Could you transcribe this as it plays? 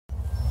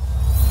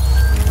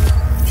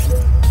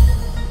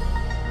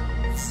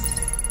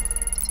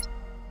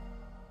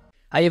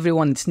Hi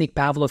everyone, it's Nick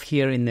Pavlov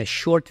here. In a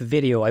short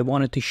video, I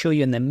wanted to show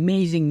you an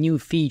amazing new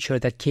feature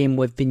that came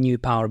with the new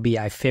Power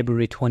BI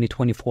February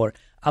 2024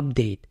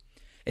 update.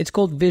 It's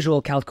called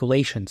Visual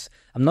Calculations.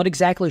 I'm not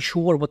exactly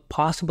sure what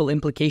possible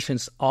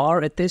implications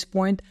are at this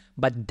point,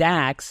 but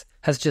DAX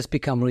has just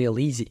become real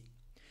easy.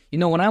 You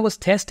know, when I was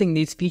testing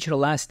this feature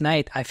last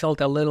night, I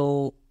felt a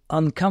little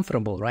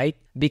uncomfortable, right?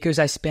 Because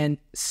I spent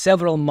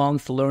several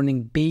months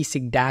learning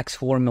basic DAX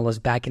formulas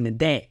back in the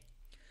day.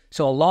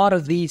 So a lot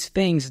of these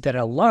things that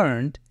I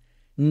learned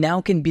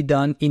now can be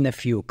done in a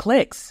few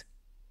clicks.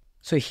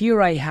 So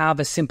here I have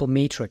a simple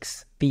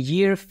matrix. The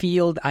year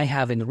field I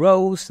have in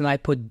rows, and I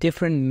put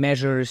different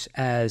measures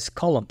as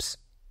columns.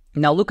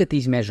 Now look at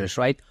these measures,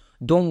 right?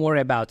 Don't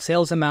worry about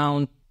sales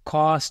amount,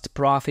 cost,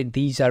 profit.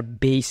 These are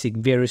basic,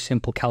 very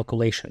simple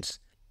calculations.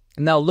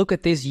 Now look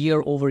at this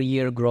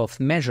year-over-year growth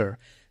measure.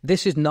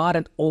 This is not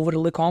an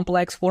overly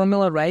complex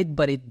formula, right?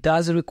 But it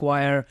does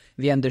require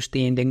the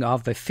understanding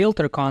of the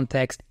filter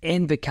context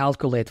and the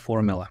calculate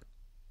formula.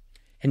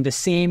 And the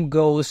same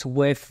goes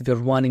with the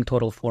running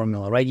total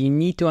formula, right? You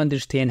need to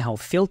understand how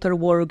filter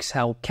works,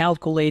 how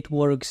calculate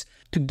works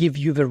to give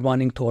you the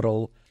running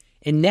total.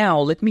 And now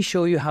let me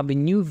show you how the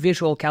new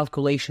visual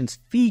calculations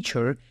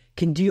feature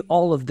can do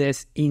all of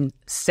this in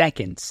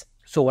seconds.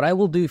 So what I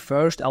will do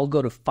first, I'll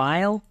go to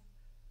File,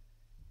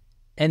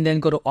 and then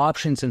go to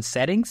Options and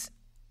Settings.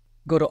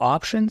 Go to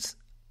Options,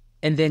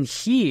 and then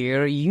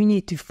here you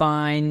need to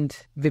find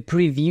the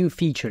preview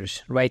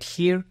features right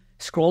here.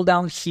 Scroll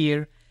down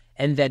here,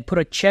 and then put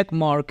a check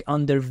mark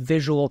under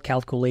Visual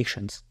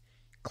Calculations.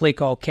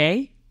 Click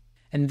OK,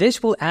 and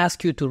this will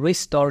ask you to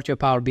restart your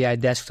Power BI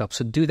desktop.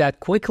 So do that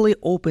quickly,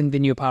 open the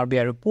new Power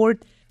BI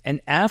report,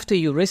 and after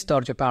you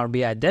restart your Power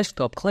BI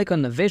desktop, click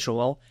on the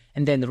visual,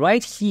 and then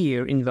right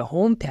here in the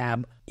Home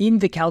tab, in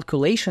the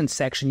Calculations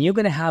section, you're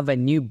going to have a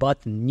new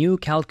button, New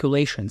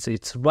Calculations.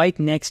 It's right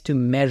next to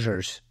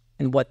Measures.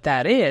 And what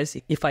that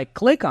is, if I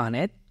click on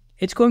it,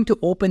 it's going to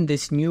open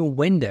this new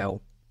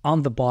window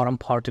on the bottom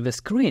part of the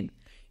screen.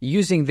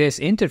 Using this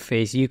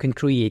interface, you can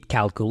create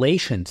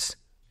calculations.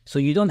 So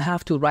you don't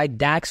have to write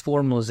DAX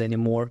formulas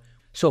anymore.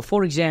 So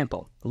for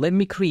example, let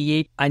me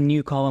create a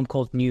new column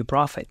called New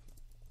Profit.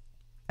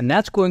 And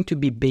that's going to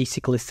be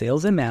basically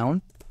sales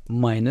amount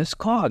minus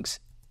COGS.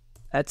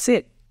 That's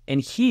it. And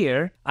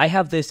here I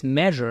have this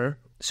measure,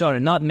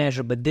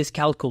 but this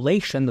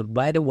calculation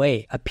right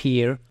away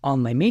appear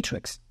on my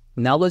matrix.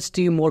 Now let's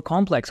do more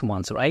complex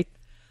ones, right?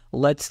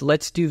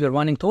 Let's do the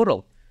running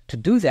total. To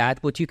do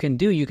that, what you can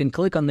do, you can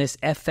click on this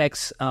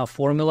FX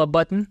formula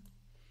button.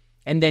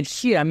 And then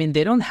here,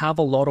 they don't have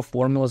a lot of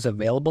formulas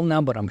available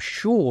now, but I'm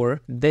sure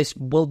this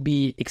will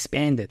be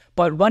expanded.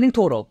 But running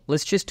total,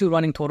 let's just do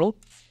running total.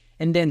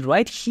 And then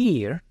right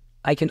here,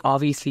 I can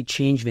obviously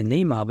change the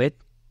name of it.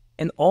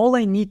 And all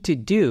I need to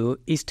do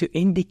is to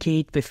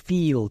indicate the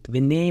field,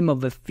 the name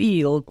of the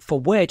field for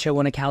which I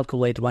want to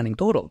calculate running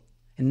total.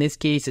 In this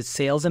case, it's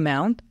sales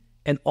amount.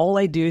 And all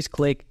I do is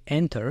click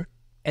enter.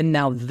 And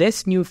now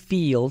this new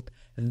field,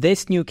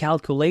 this new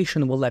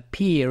calculation will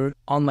appear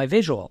on my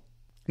visual.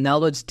 Now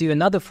let's do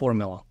another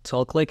formula. So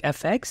I'll click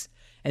FX.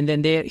 And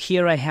then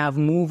here I have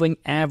moving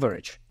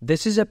average.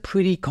 This is a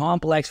pretty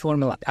complex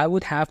formula. I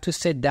would have to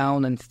sit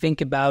down and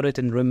think about it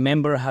and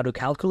remember how to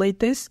calculate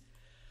this.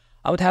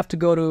 I would have to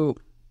go to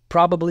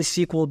probably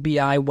SQL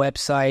BI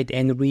website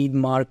and read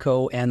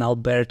Marco and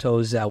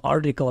Alberto's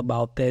article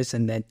about this,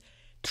 and then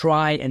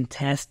try and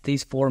test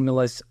these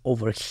formulas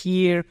over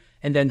here.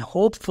 And then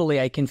hopefully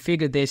I can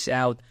figure this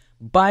out.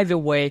 By the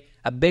way,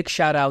 a big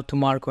shout out to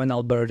Marco and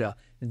Alberto.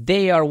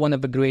 They are one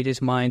of the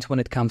greatest minds when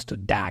it comes to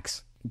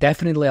DAX.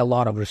 Definitely a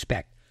lot of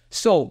respect.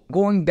 So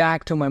going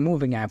back to my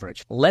moving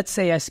average, let's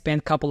say I spent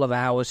a couple of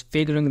hours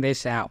figuring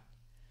this out.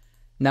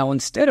 Now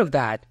instead of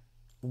that,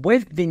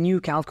 with the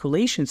new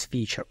calculations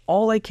feature,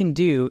 all I can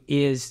do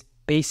is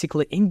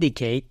basically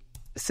indicate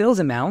sales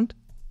amount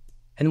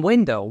and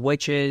window,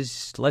 which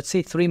is, let's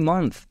say, 3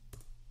 months.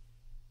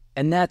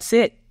 And that's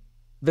it.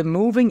 The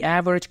moving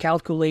average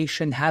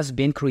calculation has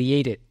been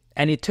created,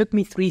 and it took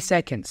me 3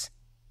 seconds.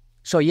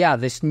 So yeah,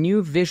 this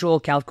new visual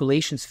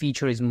calculations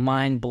feature is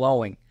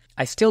mind-blowing.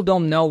 I still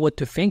don't know what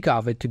to think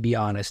of it, to be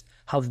honest,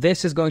 how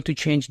this is going to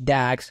change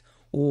DAX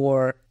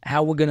or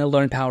how we're going to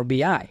learn Power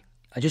BI.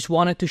 I just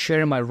wanted to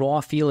share my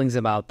raw feelings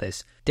about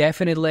this.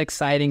 Definitely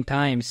exciting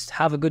times.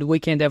 Have a good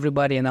weekend,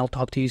 everybody, and I'll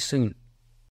talk to you soon.